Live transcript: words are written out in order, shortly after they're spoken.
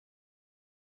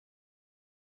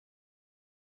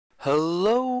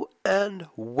Hello and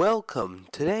welcome.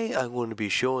 Today I'm going to be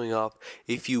showing off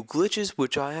a few glitches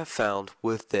which I have found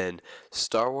within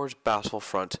Star Wars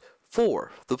Battlefront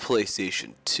for the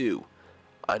PlayStation 2.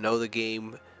 I know the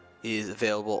game is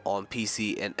available on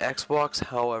PC and Xbox,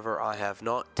 however I have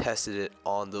not tested it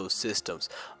on those systems.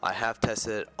 I have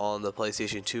tested it on the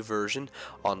PlayStation 2 version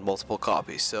on multiple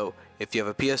copies, so if you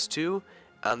have a PS2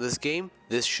 and this game,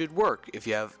 this should work. If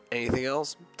you have anything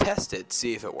else, test it,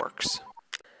 see if it works.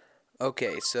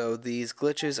 Okay, so these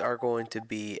glitches are going to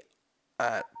be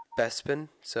at Bespin,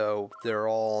 so they're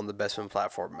all on the Bespin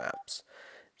platform maps.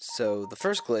 So the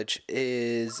first glitch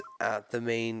is at the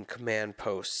main command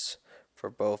posts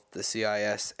for both the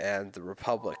CIS and the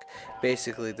Republic.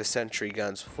 Basically, the sentry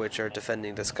guns which are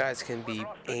defending the skies can be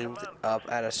aimed up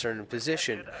at a certain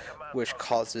position, which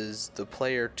causes the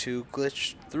player to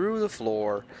glitch through the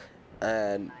floor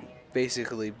and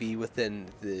basically be within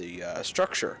the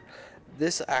structure.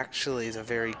 This actually is a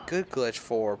very good glitch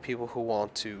for people who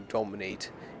want to dominate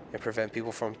and prevent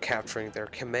people from capturing their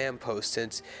command post,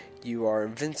 since you are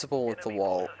invincible with the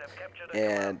wall,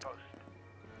 and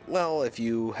well, if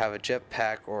you have a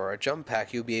jetpack or a jump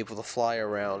pack, you'll be able to fly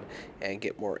around and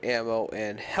get more ammo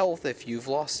and health if you've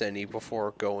lost any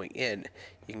before going in.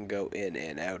 You can go in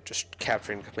and out just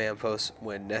capturing command posts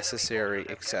when necessary,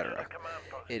 etc.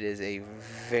 It is a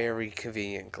very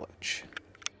convenient glitch.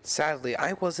 Sadly,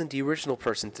 I wasn't the original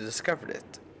person to discover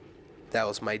it. That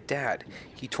was my dad.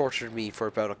 He tortured me for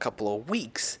about a couple of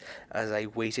weeks as I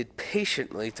waited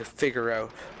patiently to figure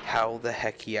out how the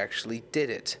heck he actually did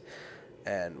it.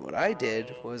 And what I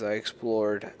did was I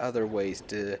explored other ways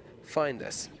to find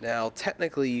this. Now,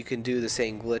 technically you can do the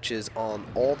same glitches on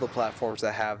all the platforms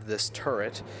that have this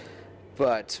turret,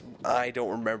 but I don't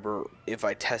remember if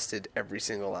I tested every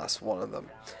single last one of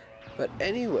them. But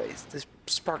anyways, this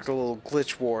sparked a little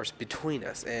glitch wars between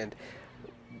us, and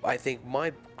I think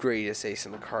my greatest ace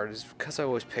in the card is because I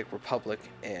always pick Republic,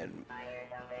 and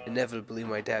inevitably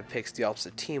my dad picks the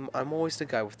opposite team. I'm always the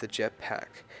guy with the jetpack,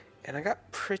 and I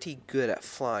got pretty good at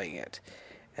flying it.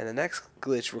 And the next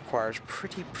glitch requires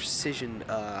pretty precision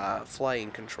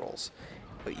flying controls.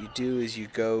 What you do is you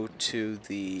go to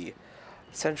the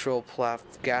central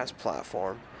gas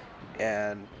platform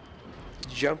and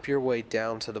jump your way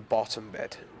down to the bottom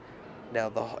bit. Now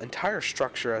the entire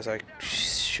structure, as I'm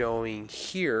showing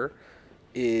here,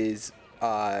 is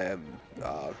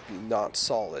not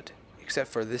solid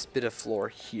except for this bit of floor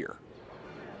here.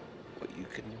 What you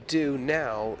can do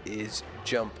now is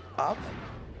jump up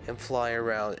and fly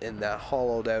around in that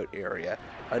hollowed out area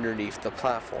underneath the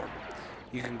platform.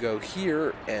 You can go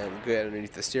here and get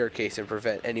underneath the staircase and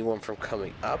prevent anyone from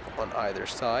coming up on either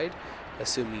side,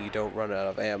 assuming you don't run out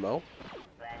of ammo.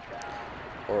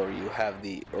 Or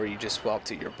you just swap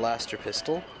to your blaster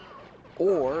pistol,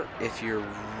 or if you're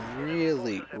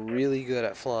really good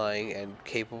at flying and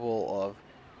capable of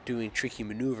doing tricky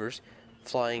maneuvers,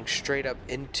 flying straight up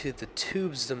into the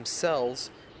tubes themselves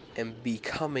and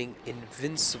becoming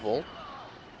invincible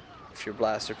with your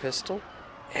blaster pistol,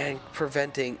 and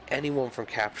preventing anyone from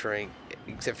capturing,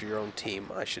 except for your own team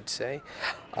I should say,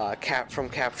 from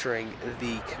capturing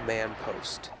the command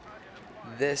post.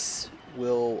 This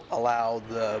will allow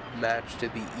the match to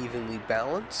be evenly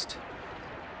balanced,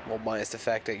 well, minus the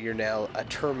fact that you're now a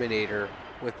Terminator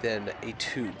within a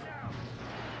tube.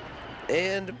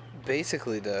 And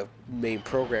basically the main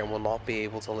program will not be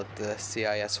able to let the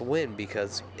CIS win,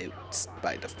 because it's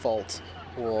by default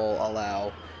will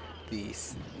allow the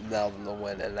them to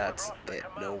win, and that's it.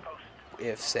 No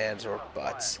ifs, ands, or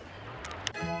buts.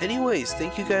 Anyways,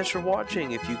 thank you guys for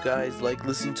watching. If you guys like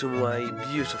listening to my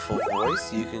beautiful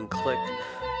voice, you can click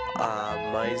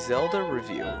my Zelda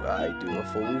review. I do a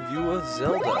full review of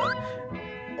Zelda.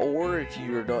 Or if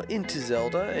you're not into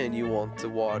Zelda and you want to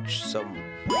watch some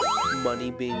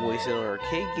money being wasted on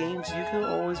arcade games, you can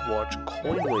always watch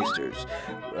Coin Wasters,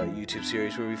 a YouTube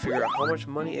series where we figure out how much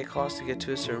money it costs to get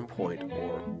to a certain point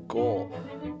or goal.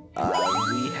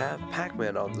 We have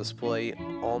Pac-Man on display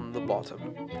on the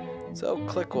bottom. So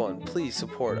click one, please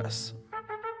support us.